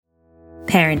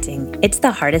Parenting, it's the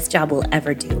hardest job we'll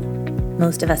ever do.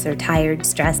 Most of us are tired,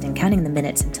 stressed, and counting the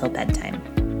minutes until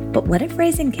bedtime. But what if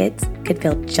raising kids could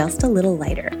feel just a little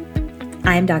lighter?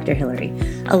 I'm Dr. Hillary,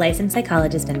 a licensed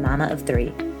psychologist and mama of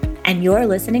 3. And you're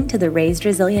listening to the Raised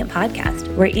Resilient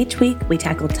podcast, where each week we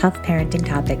tackle tough parenting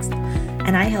topics,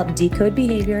 and I help decode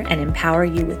behavior and empower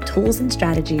you with tools and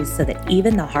strategies so that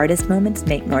even the hardest moments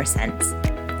make more sense.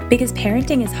 Because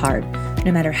parenting is hard,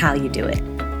 no matter how you do it.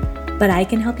 But I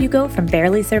can help you go from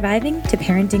barely surviving to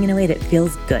parenting in a way that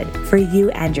feels good for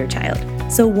you and your child.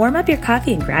 So warm up your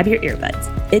coffee and grab your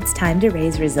earbuds. It's time to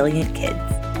raise resilient kids.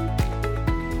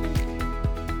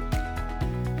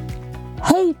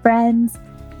 Hey friends,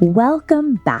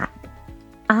 welcome back.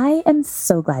 I am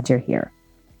so glad you're here.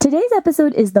 Today's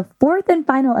episode is the 4th and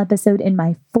final episode in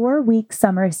my 4-week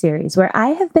summer series where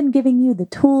I have been giving you the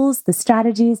tools, the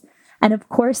strategies, and of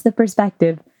course the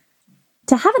perspective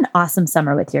to have an awesome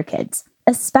summer with your kids,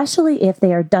 especially if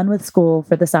they are done with school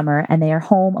for the summer and they are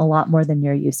home a lot more than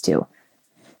you're used to.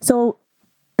 So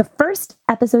the first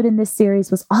episode in this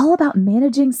series was all about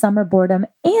managing summer boredom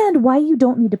and why you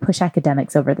don't need to push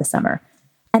academics over the summer.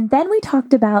 And then we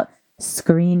talked about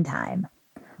screen time.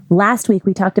 Last week,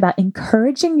 we talked about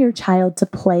encouraging your child to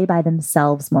play by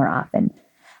themselves more often.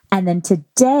 And then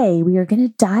today, we are going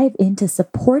to dive into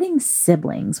supporting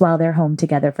siblings while they're home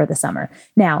together for the summer.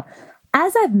 Now,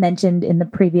 as I've mentioned in the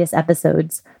previous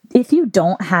episodes, if you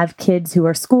don't have kids who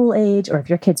are school age, or if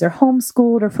your kids are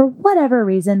homeschooled, or for whatever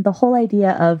reason, the whole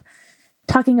idea of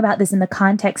talking about this in the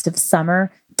context of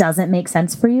summer doesn't make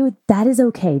sense for you, that is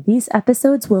okay. These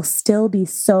episodes will still be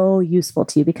so useful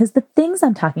to you because the things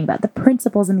I'm talking about, the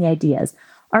principles and the ideas,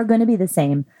 are going to be the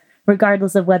same,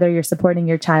 regardless of whether you're supporting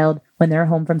your child when they're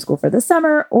home from school for the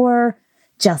summer or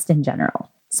just in general.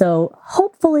 So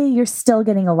hopefully you're still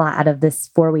getting a lot out of this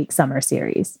 4-week summer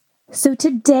series. So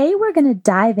today we're going to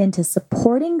dive into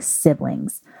supporting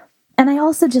siblings. And I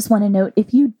also just want to note,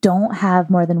 if you don't have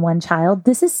more than one child,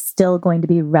 this is still going to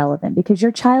be relevant because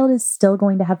your child is still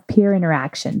going to have peer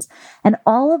interactions. And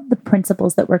all of the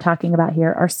principles that we're talking about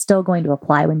here are still going to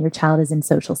apply when your child is in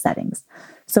social settings.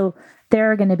 So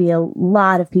there are going to be a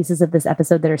lot of pieces of this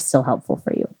episode that are still helpful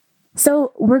for you.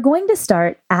 So we're going to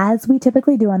start, as we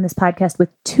typically do on this podcast, with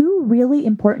 2 really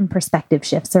important perspective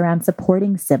shifts around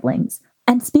supporting siblings.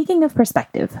 And speaking of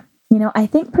perspective, I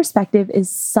think perspective is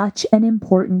such an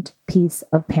important piece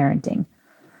of parenting.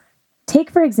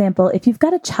 Take, for example, if you've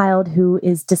got a child who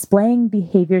is displaying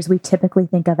behaviors we typically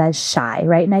think of as shy,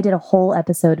 right? And I did a whole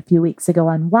episode a few weeks ago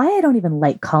on why I don't even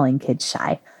like calling kids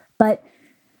shy. But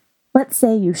let's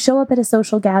say you show up at a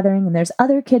social gathering and there's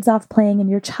other kids off playing and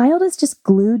your child is just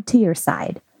glued to your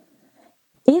side.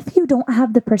 If you don't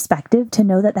have the perspective to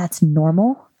know that that's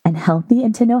normal and healthy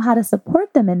and to know how to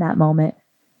support them in that moment,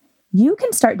 you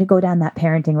can start to go down that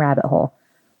parenting rabbit hole.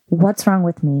 What's wrong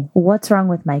with me? What's wrong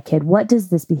with my kid? What does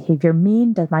this behavior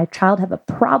mean? Does my child have a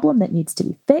problem that needs to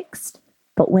be fixed?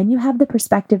 But when you have the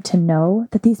perspective to know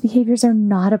that these behaviors are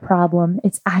not a problem,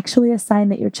 it's actually a sign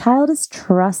that your child is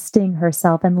trusting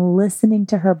herself and listening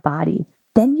to her body,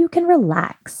 then you can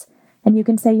relax and you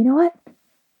can say, you know what?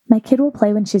 My kid will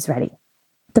play when she's ready.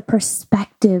 The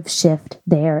perspective shift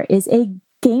there is a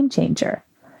game changer.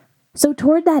 So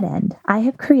toward that end, I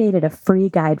have created a free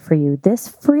guide for you. This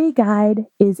free guide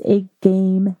is a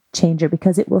game changer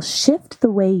because it will shift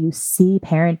the way you see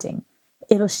parenting.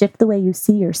 It'll shift the way you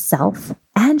see yourself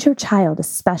and your child,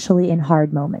 especially in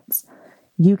hard moments.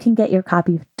 You can get your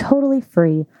copy totally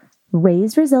free,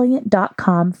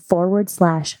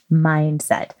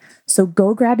 raisedresilient.com/mindset. So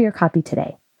go grab your copy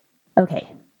today.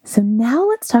 Okay, so now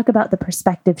let's talk about the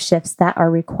perspective shifts that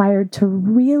are required to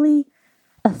really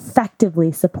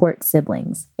effectively support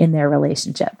siblings in their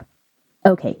relationship.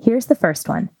 Okay, here's the first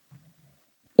one.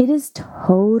 It is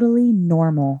totally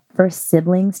normal for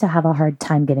siblings to have a hard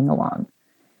time getting along.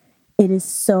 It is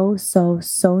so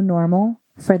normal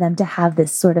for them to have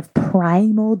this sort of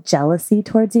primal jealousy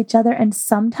towards each other. And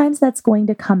sometimes that's going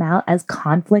to come out as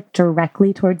conflict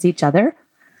directly towards each other,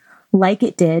 like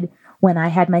it did when I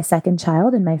had my second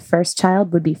child and my first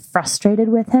child would be frustrated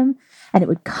with him and it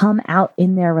would come out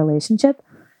in their relationship.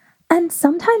 And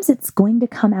sometimes it's going to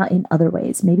come out in other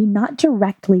ways, maybe not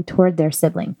directly toward their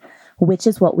sibling, which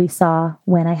is what we saw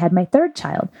when I had my third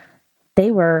child. They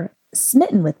were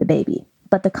smitten with the baby,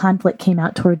 but the conflict came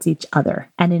out towards each other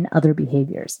and in other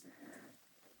behaviors.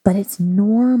 But it's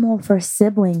normal for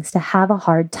siblings to have a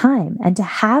hard time and to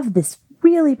have this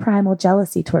really primal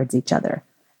jealousy towards each other.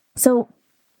 So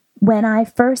when I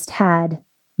first had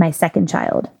my second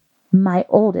child, my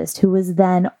oldest, who was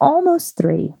then almost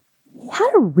 3, he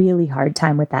had a really hard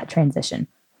time with that transition.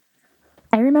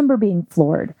 I remember being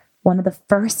floored one of the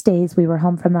first days we were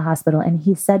home from the hospital, and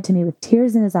he said to me with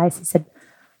tears in his eyes, he said,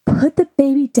 "Put the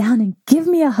baby down and give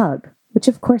me a hug," which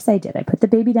of course I did. I put the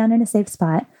baby down in a safe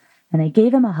spot and I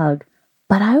gave him a hug,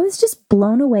 but I was just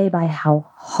blown away by how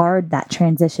hard that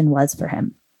transition was for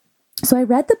him. So I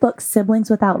read the book Siblings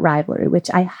Without Rivalry, which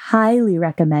I highly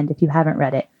recommend if you haven't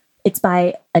read it. It's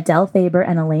by Adele Faber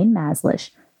and Elaine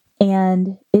Maslish,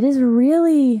 and it is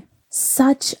really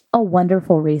such a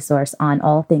wonderful resource on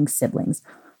all things siblings.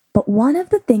 But one of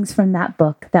the things from that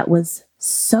book that was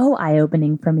so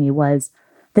eye-opening for me was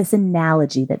this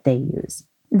analogy that they use.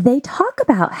 They talk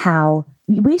about how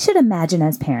we should imagine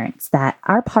as parents that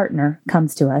our partner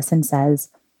comes to us and says,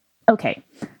 "Okay,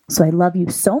 so I love you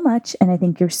so much and I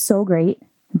think you're so great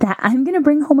that I'm going to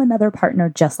bring home another partner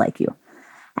just like you.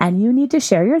 And you need to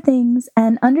share your things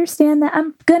and understand that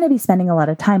I'm going to be spending a lot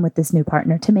of time with this new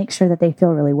partner to make sure that they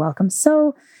feel really welcome.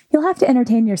 So you'll have to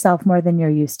entertain yourself more than you're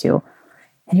used to.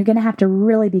 And you're going to have to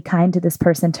really be kind to this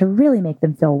person to really make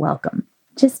them feel welcome."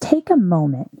 Just take a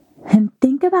moment and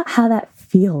think about how that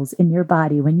feels in your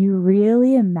body when you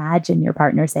really imagine your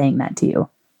partner saying that to you.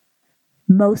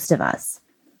 Most of us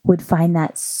would find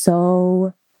that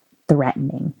so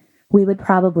threatening. We would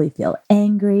probably feel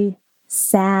angry,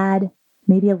 sad,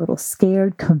 maybe a little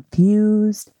scared,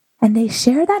 confused. And they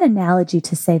share that analogy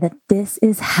to say that this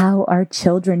is how our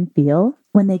children feel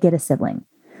when they get a sibling.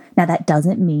 Now, that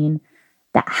doesn't mean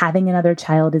that having another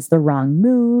child is the wrong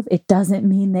move. It doesn't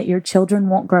mean that your children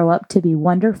won't grow up to be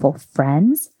wonderful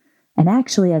friends. And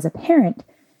actually, as a parent,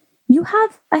 you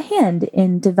have a hand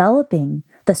in developing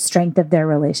the strength of their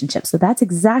relationship. So that's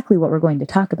exactly what we're going to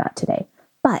talk about today.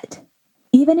 But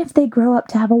even if they grow up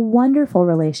to have a wonderful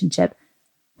relationship,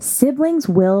 siblings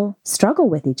will struggle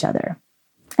with each other.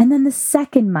 And then the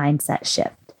second mindset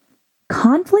shift,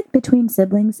 conflict between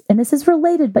siblings, and this is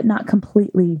related but not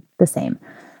completely the same.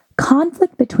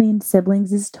 Conflict between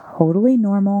siblings is totally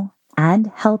normal and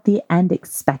healthy and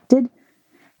expected.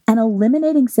 And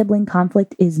eliminating sibling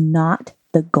conflict is not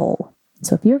the goal.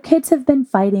 So if your kids have been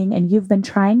fighting and you've been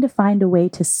trying to find a way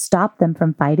to stop them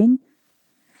from fighting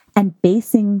and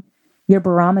basing your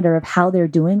barometer of how they're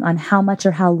doing on how much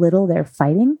or how little they're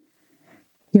fighting,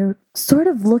 you're sort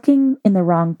of looking in the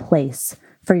wrong place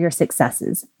for your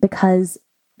successes because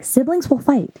siblings will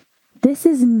fight. This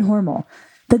is normal.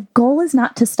 The goal is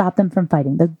not to stop them from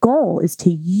fighting. The goal is to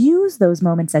use those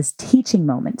moments as teaching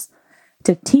moments,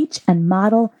 to teach and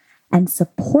model and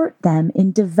support them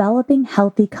in developing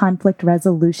healthy conflict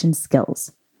resolution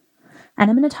skills. And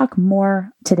I'm going to talk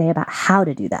more today about how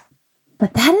to do that.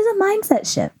 But that is a mindset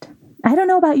shift. I don't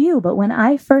know about you, but when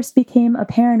I first became a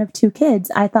parent of 2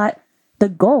 kids, I thought the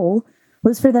goal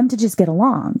was for them to just get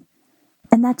along.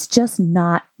 And that's just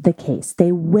not the case.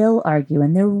 They will argue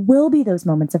and there will be those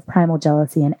moments of primal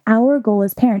jealousy. And our goal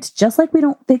as parents, just like we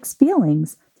don't fix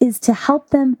feelings, is to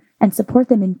help them and support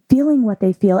them in feeling what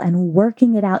they feel and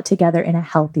working it out together in a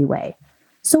healthy way.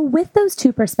 So with those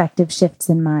 2 perspective shifts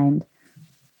in mind,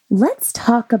 let's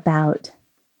talk about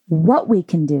what we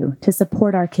can do to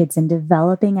support our kids in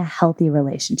developing a healthy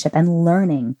relationship and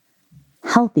learning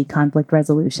healthy conflict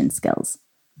resolution skills.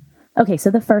 Okay, so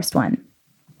the first one,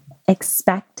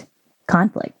 expect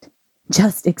conflict.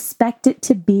 Just expect it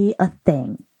to be a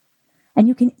thing. And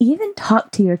you can even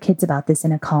talk to your kids about this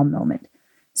in a calm moment.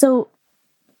 So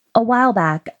a while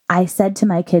back, I said to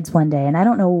my kids one day, and I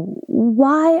don't know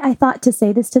why I thought to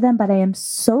say this to them, but I am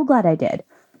so glad I did,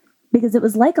 because it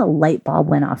was like a light bulb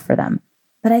went off for them.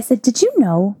 But I said, "Did you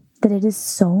know that it is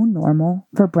so normal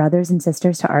for brothers and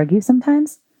sisters to argue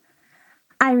sometimes?"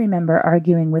 I remember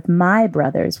arguing with my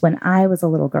brothers when I was a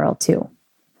little girl too.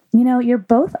 You know, you're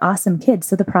both awesome kids,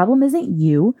 so the problem isn't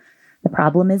you. The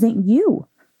problem isn't you.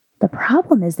 The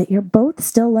problem is that you're both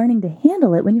still learning to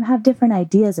handle it when you have different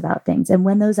ideas about things and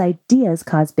when those ideas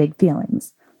cause big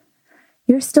feelings.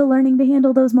 You're still learning to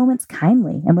handle those moments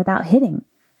kindly and without hitting.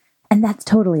 And that's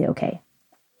totally okay.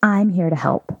 I'm here to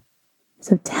help.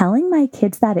 So telling my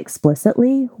kids that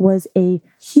explicitly was a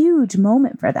huge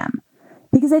moment for them,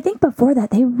 because I think before that,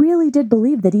 they really did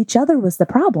believe that each other was the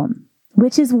problem,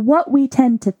 which is what we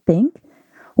tend to think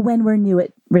when we're new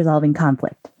at resolving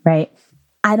conflict, right?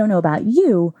 I don't know about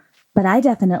you, but I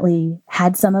definitely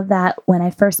had some of that when I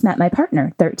first met my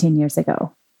partner 13 years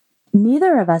ago.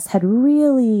 Neither of us had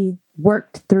really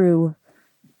worked through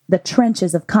the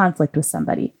trenches of conflict with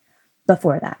somebody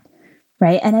before that,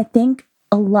 right? And I think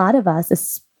a lot of us,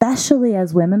 especially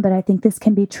as women, but I think this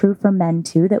can be true for men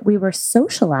too, that we were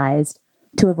socialized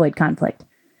to avoid conflict.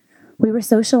 We were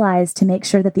socialized to make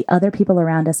sure that the other people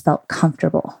around us felt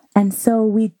comfortable. And so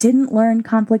we didn't learn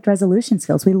conflict resolution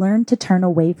skills. We learned to turn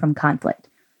away from conflict.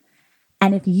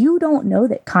 And if you don't know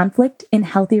that conflict in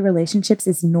healthy relationships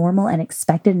is normal and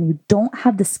expected, and you don't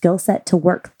have the skill set to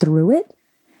work through it,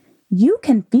 you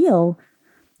can feel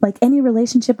like any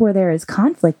relationship where there is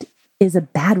conflict is a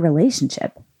bad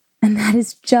relationship. And that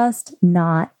is just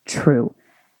not true.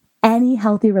 Any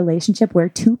healthy relationship where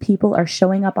two people are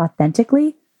showing up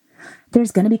authentically,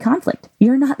 there's going to be conflict.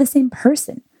 You're not the same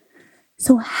person.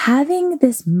 So having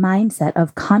this mindset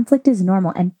of conflict is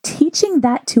normal and teaching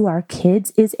that to our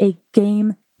kids is a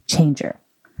game changer.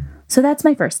 So that's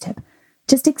my first tip.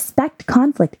 Just expect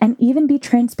conflict and even be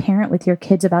transparent with your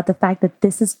kids about the fact that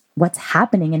this is what's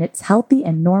happening and it's healthy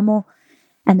and normal.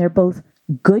 And they're both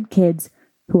good kids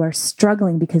who are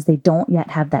struggling because they don't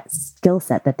yet have that skill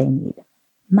set that they need.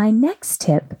 My next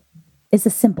tip is a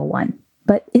simple one,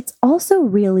 but it's also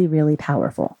really, really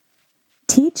powerful.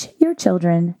 Teach your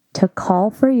children to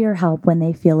call for your help when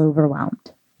they feel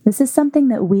overwhelmed. This is something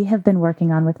that we have been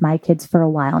working on with my kids for a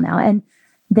while now, and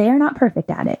they are not perfect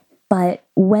at it. But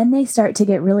when they start to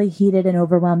get really heated and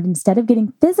overwhelmed, instead of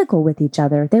getting physical with each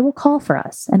other, they will call for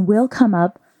us and we'll come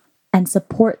up and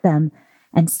support them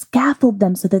and scaffold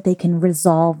them so that they can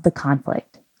resolve the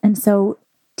conflict. And so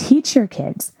teach your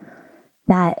kids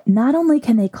that not only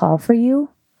can they call for you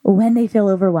when they feel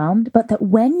overwhelmed, but that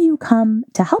when you come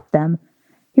to help them,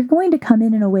 you're going to come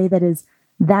in a way that is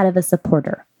that of a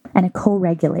supporter and a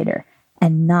co-regulator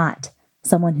and not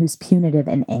someone who's punitive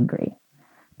and angry.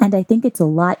 And I think it's a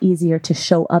lot easier to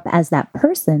show up as that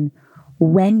person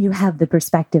when you have the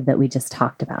perspective that we just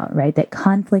talked about, right? That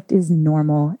conflict is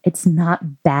normal. It's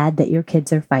not bad that your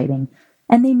kids are fighting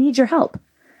and they need your help.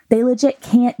 They legit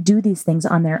can't do these things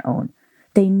on their own.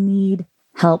 They need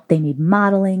help. They need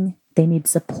modeling. They need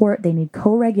support. They need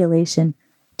co-regulation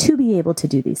to be able to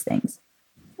do these things.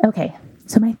 Okay,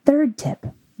 so my third tip,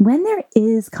 when there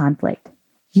is conflict,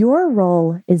 your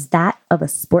role is that of a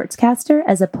sportscaster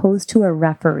as opposed to a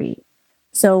referee.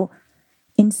 So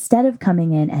instead of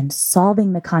coming in and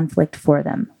solving the conflict for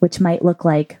them, which might look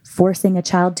like forcing a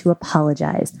child to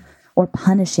apologize or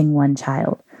punishing one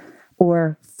child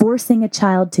or forcing a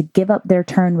child to give up their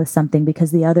turn with something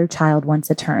because the other child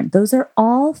wants a turn, those are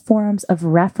all forms of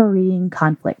refereeing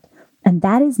conflict. And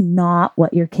that is not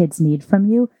what your kids need from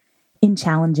you in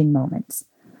challenging moments.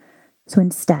 So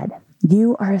instead,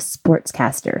 you are a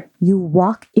sportscaster. You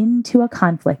walk into a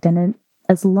conflict, and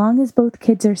as long as both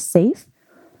kids are safe,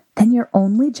 then your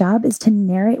only job is to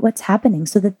narrate what's happening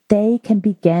so that they can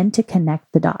begin to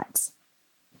connect the dots.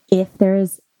 If there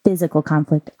is physical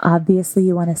conflict, obviously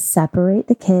you want to separate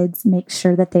the kids, make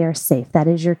sure that they are safe. That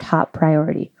is your top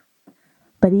priority.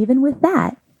 But even with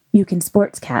that, you can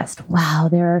sportscast. Wow,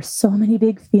 there are so many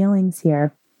big feelings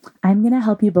here. I'm going to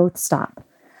help you both stop.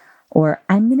 Or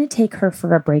I'm going to take her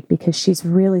for a break because she's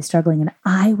really struggling and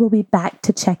I will be back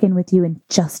to check in with you in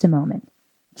just a moment.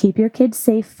 Keep your kids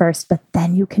safe first, but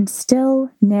then you can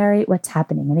still narrate what's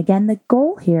happening. And again, the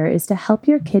goal here is to help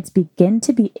your kids begin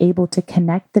to be able to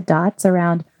connect the dots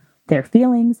around their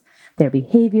feelings, their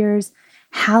behaviors,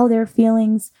 how their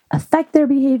feelings affect their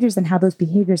behaviors and how those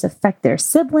behaviors affect their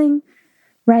sibling,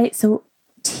 right? So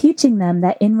teaching them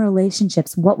that in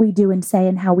relationships, what we do and say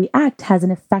and how we act has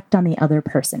an effect on the other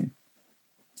person.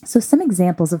 So some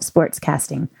examples of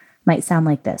sportscasting might sound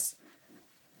like this.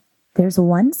 There's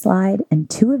one slide and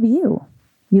two of you.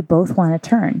 You both want to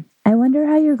turn. I wonder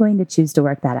how you're going to choose to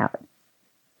work that out.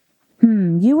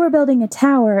 You were building a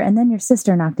tower and then your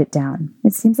sister knocked it down.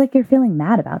 It seems like you're feeling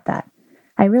mad about that.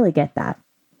 I really get that.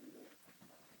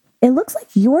 It looks like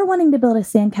you're wanting to build a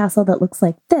sandcastle that looks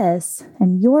like this,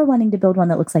 and you're wanting to build one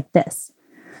that looks like this.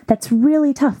 That's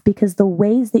really tough because the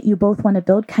ways that you both want to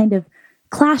build kind of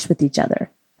clash with each other.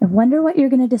 I wonder what you're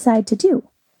going to decide to do.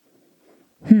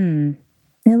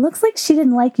 It looks like she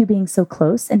didn't like you being so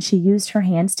close, and she used her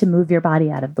hands to move your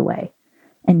body out of the way.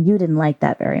 And you didn't like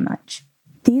that very much.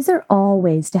 These are all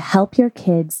ways to help your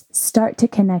kids start to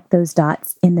connect those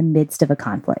dots in the midst of a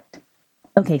conflict.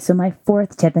 Okay, so my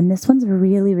fourth tip, and this one's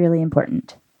really, really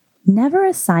important. Never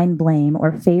assign blame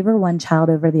or favor one child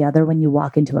over the other when you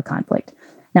walk into a conflict.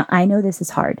 Now, I know this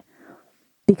is hard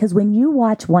because when you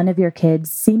watch one of your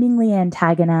kids seemingly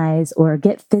antagonize or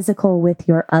get physical with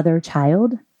your other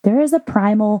child, there is a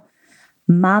primal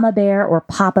mama bear or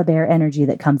papa bear energy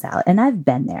that comes out. And I've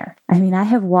been there. I mean, I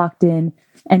have walked in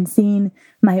and seen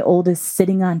my oldest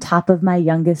sitting on top of my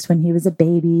youngest when he was a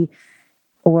baby,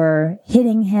 or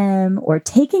hitting him or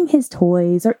taking his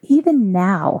toys, or even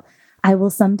now, I will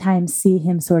sometimes see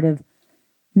him sort of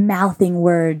mouthing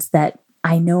words that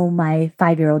I know my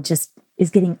 5-year-old just is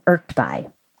getting irked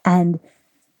by. And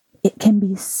it can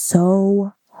be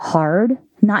so hard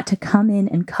not to come in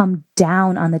and come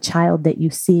down on the child that you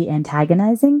see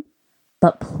antagonizing,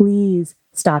 but please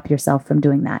stop yourself from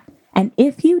doing that. And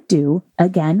if you do,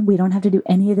 again, we don't have to do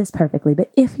any of this perfectly,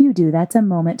 but if you do, that's a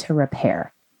moment to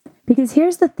repair. Because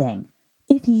here's the thing.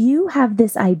 If you have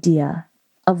this idea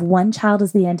of one child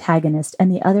as the antagonist and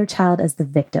the other child as the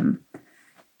victim,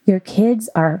 your kids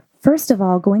are, first of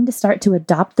all, going to start to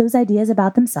adopt those ideas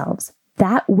about themselves.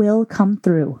 That will come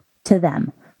through to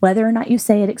them, whether or not you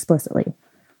say it explicitly.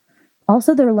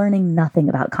 Also, they're learning nothing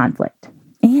about conflict,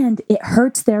 and it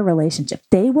hurts their relationship.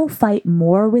 They will fight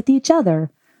more with each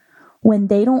other when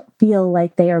they don't feel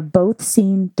like they are both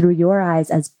seen through your eyes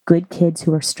as good kids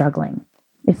who are struggling.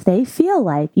 If they feel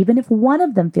like, even if one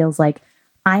of them feels like,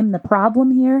 I'm the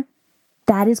problem here,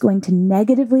 that is going to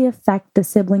negatively affect the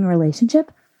sibling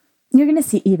relationship. You're going to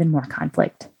see even more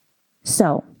conflict.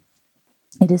 So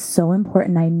it is so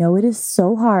important. I know it is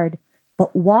so hard,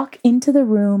 but walk into the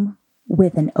room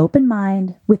with an open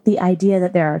mind, with the idea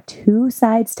that there are two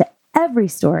sides to every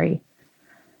story.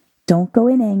 Don't go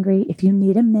in angry. If you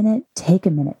need a minute, take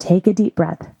a deep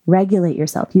breath, regulate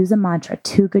yourself, use a mantra.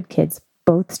 Two good kids,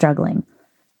 both struggling.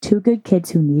 Two good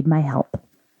kids who need my help.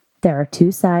 There are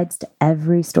two sides to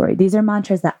every story. These are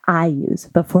mantras that I use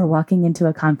before walking into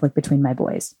a conflict between my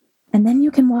boys. And then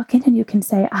you can walk in and you can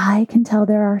say, I can tell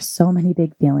there are so many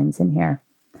big feelings in here.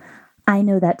 I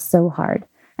know that's so hard.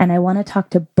 And I want to talk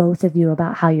to both of you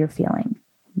about how you're feeling,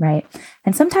 right?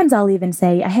 And sometimes I'll even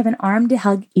say, I have an arm to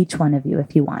hug each one of you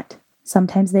if you want.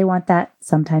 Sometimes they want that.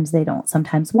 Sometimes they don't.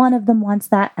 Sometimes one of them wants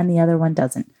that and the other one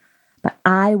doesn't. But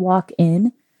I walk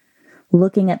in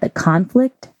looking at the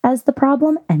conflict as the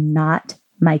problem and not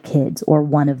my kids or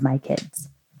one of my kids.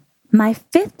 My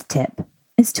fifth tip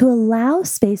is to allow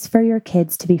space for your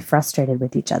kids to be frustrated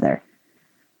with each other.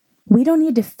 We don't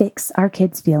need to fix our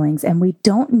kids' feelings, and we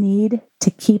don't need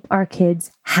to keep our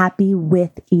kids happy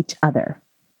with each other.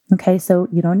 Okay, so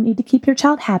you don't need to keep your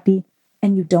child happy,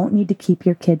 and you don't need to keep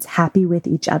your kids happy with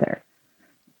each other.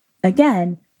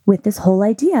 Again, with this whole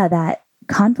idea that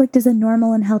conflict is a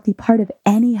normal and healthy part of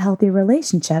any healthy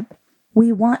relationship,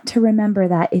 we want to remember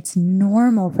that it's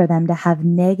normal for them to have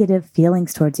negative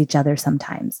feelings towards each other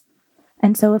sometimes.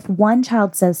 And so if one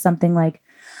child says something like,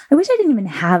 I wish I didn't even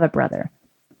have a brother,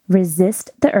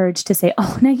 resist the urge to say,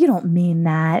 oh, no, you don't mean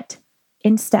that.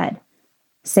 Instead,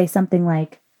 say something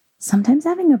like, sometimes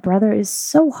having a brother is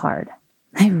so hard.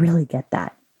 I really get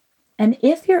that. And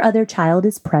if your other child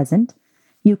is present,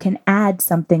 you can add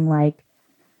something like,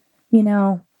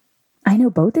 I know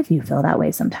both of you feel that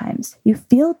way sometimes. You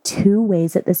feel two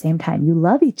ways at the same time. You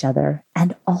love each other,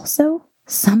 and also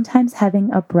sometimes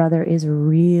having a brother is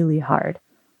really hard.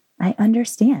 I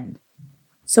understand.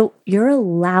 So you're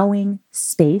allowing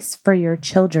space for your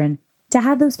children to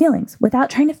have those feelings without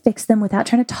trying to fix them, without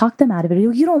trying to talk them out of it.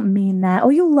 You don't mean that. Oh,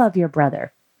 you love your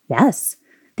brother. Yes,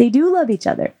 they do love each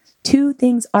other. Two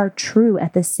things are true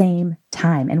at the same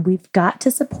time. And we've got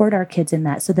to support our kids in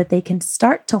that so that they can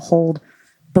start to hold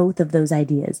both of those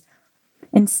ideas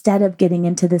instead of getting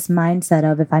into this mindset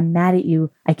of, if I'm mad at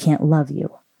you, I can't love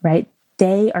you, right?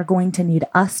 They are going to need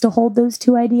us to hold those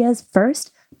two ideas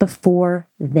first before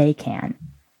they can.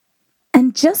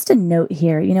 And just a note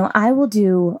here, I will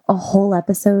do a whole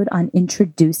episode on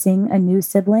introducing a new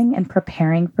sibling and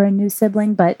preparing for a new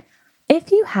sibling. But if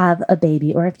you have a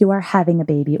baby, or if you are having a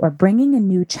baby or bringing a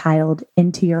new child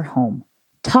into your home,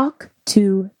 talk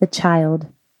to the child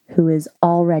who is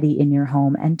already in your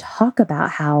home and talk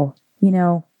about how,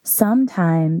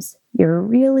 sometimes you're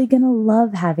really going to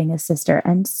love having a sister.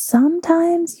 And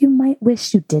sometimes you might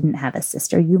wish you didn't have a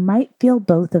sister. You might feel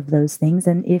both of those things.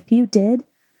 And if you did,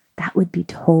 that would be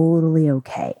totally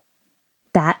okay.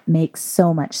 That makes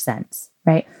so much sense,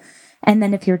 right? And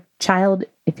then if your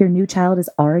new child is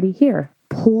already here,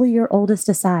 pull your oldest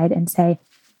aside and say,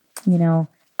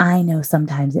 I know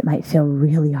sometimes it might feel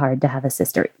really hard to have a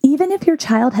sister. Even if your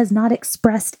child has not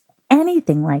expressed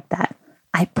anything like that,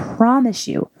 I promise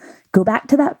you, go back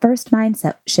to that first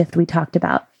mindset shift we talked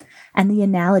about and the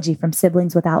analogy from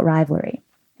Siblings Without Rivalry,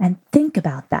 and think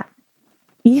about that.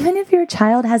 Even if your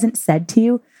child hasn't said to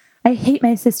you, I hate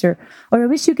my sister, or I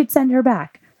wish you could send her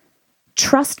back,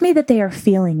 trust me that they are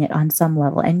feeling it on some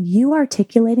level, and you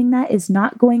articulating that is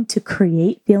not going to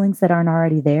create feelings that aren't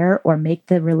already there or make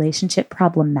the relationship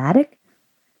problematic.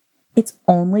 It's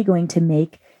only going to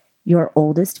make your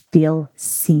oldest feel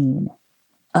seen.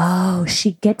 Oh,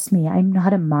 she gets me. I'm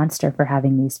not a monster for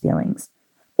having these feelings.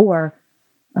 Or,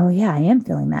 oh yeah, I am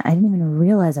feeling that. I didn't even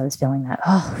realize I was feeling that.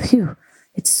 Oh, phew.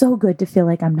 It's so good to feel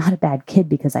like I'm not a bad kid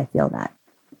because I feel that.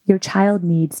 Your child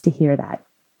needs to hear that.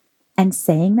 And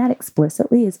saying that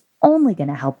explicitly is only going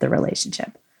to help the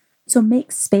relationship. So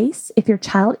make space, if your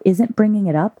child isn't bringing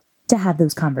it up, to have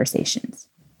those conversations.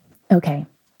 Okay,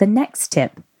 the next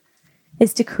tip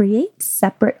is to create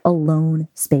separate alone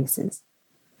spaces.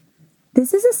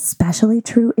 This is especially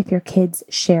true if your kids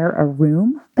share a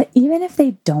room, but even if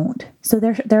they don't, so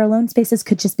their alone spaces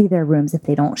could just be their rooms if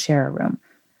they don't share a room.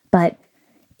 But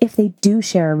if they do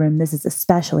share a room, this is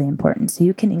especially important. So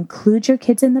you can include your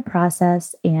kids in the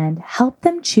process and help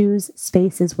them choose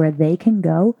spaces where they can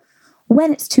go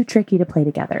when it's too tricky to play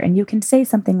together. And you can say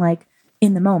something like,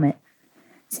 in the moment,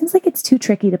 seems like it's too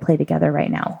tricky to play together right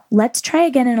now. Let's try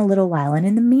again in a little while. And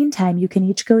in the meantime, you can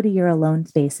each go to your alone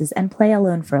spaces and play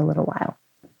alone for a little while.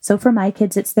 So for my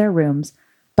kids, it's their rooms.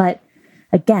 But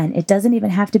again, it doesn't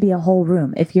even have to be a whole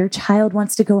room. If your child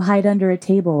wants to go hide under a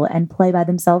table and play by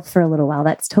themselves for a little while,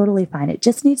 that's totally fine. It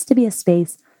just needs to be a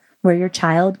space where your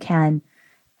child can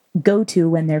go to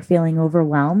when they're feeling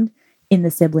overwhelmed in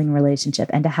the sibling relationship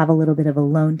and to have a little bit of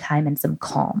alone time and some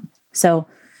calm. So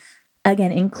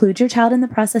again, include your child in the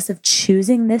process of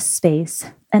choosing this space,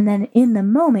 and then in the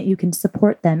moment, you can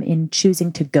support them in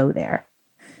choosing to go there.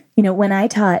 You know, when I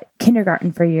taught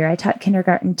kindergarten for a year, I taught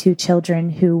kindergarten to children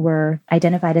who were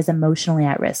identified as emotionally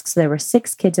at risk. So there were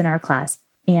 6 kids in our class,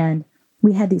 and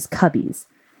we had these cubbies.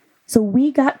 So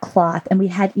we got cloth, and we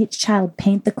had each child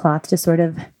paint the cloth to sort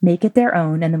of make it their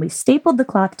own, and then we stapled the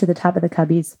cloth to the top of the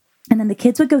cubbies, and then the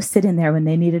kids would go sit in there when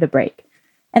they needed a break.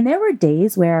 And there were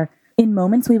days where in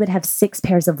moments, we would have 6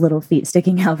 pairs of little feet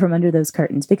sticking out from under those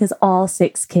curtains because all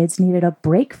 6 kids needed a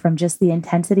break from just the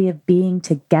intensity of being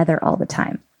together all the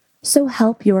time. So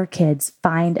help your kids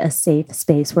find a safe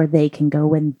space where they can go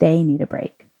when they need a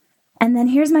break. And then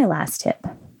here's my last tip.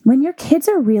 When your kids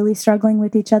are really struggling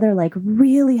with each other, like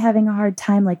really having a hard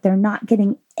time, like they're not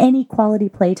getting any quality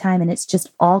playtime and it's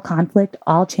just all conflict,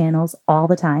 all channels, all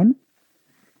the time,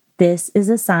 this is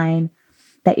a sign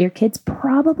that your kids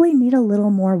probably need a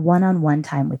little more one-on-one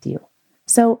time with you.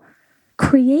 So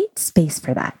create space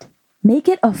for that. Make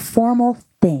it a formal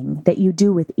thing that you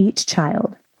do with each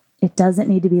child. It doesn't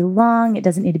need to be long. It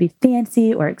doesn't need to be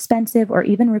fancy or expensive or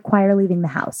even require leaving the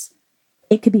house.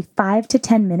 It could be 5 to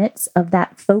 10 minutes of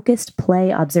that focused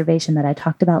play observation that I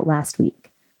talked about last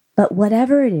week. But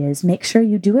whatever it is, make sure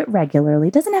you do it regularly.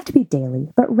 It doesn't have to be daily,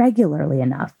 but regularly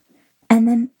enough. And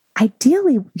then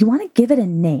ideally, you want to give it a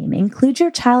name. Include your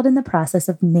child in the process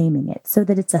of naming it so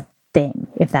that it's a thing,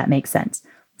 if that makes sense.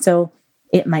 So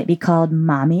it might be called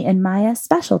Mommy and Maya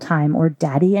Special Time or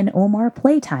Daddy and Omar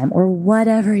Playtime or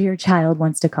whatever your child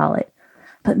wants to call it.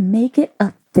 But make it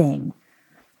a thing.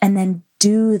 And then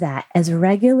do that as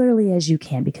regularly as you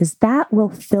can because that will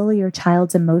fill your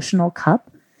child's emotional cup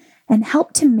and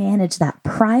help to manage that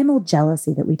primal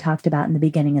jealousy that we talked about in the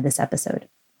beginning of this episode.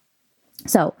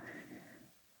 So,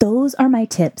 those are my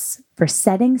tips for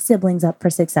setting siblings up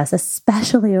for success,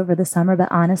 especially over the summer,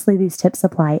 but honestly, these tips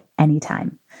apply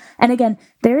anytime. And again,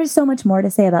 there is so much more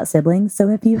to say about siblings. So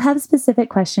if you have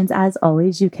specific questions, as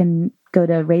always, you can go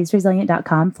to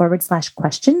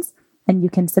raisedresilient.com/questions and you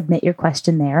can submit your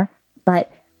question there.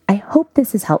 But I hope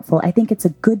this is helpful. I think it's a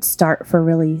good start for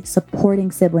really supporting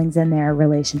siblings in their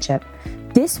relationship.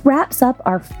 This wraps up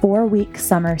our 4-week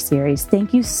summer series.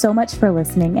 Thank you so much for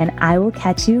listening, and I will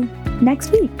catch you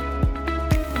next week.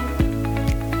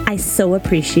 I so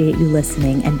appreciate you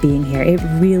listening and being here. It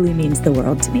really means the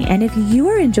world to me. And if you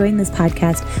are enjoying this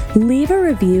podcast, leave a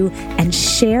review and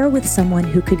share with someone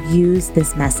who could use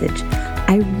this message.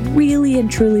 I really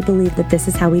and truly believe that this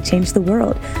is how we change the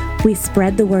world. We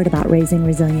spread the word about raising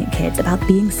resilient kids, about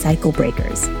being cycle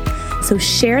breakers. So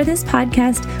share this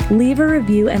podcast, leave a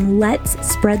review, and let's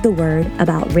spread the word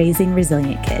about raising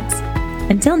resilient kids.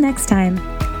 Until next time,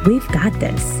 we've got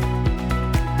this.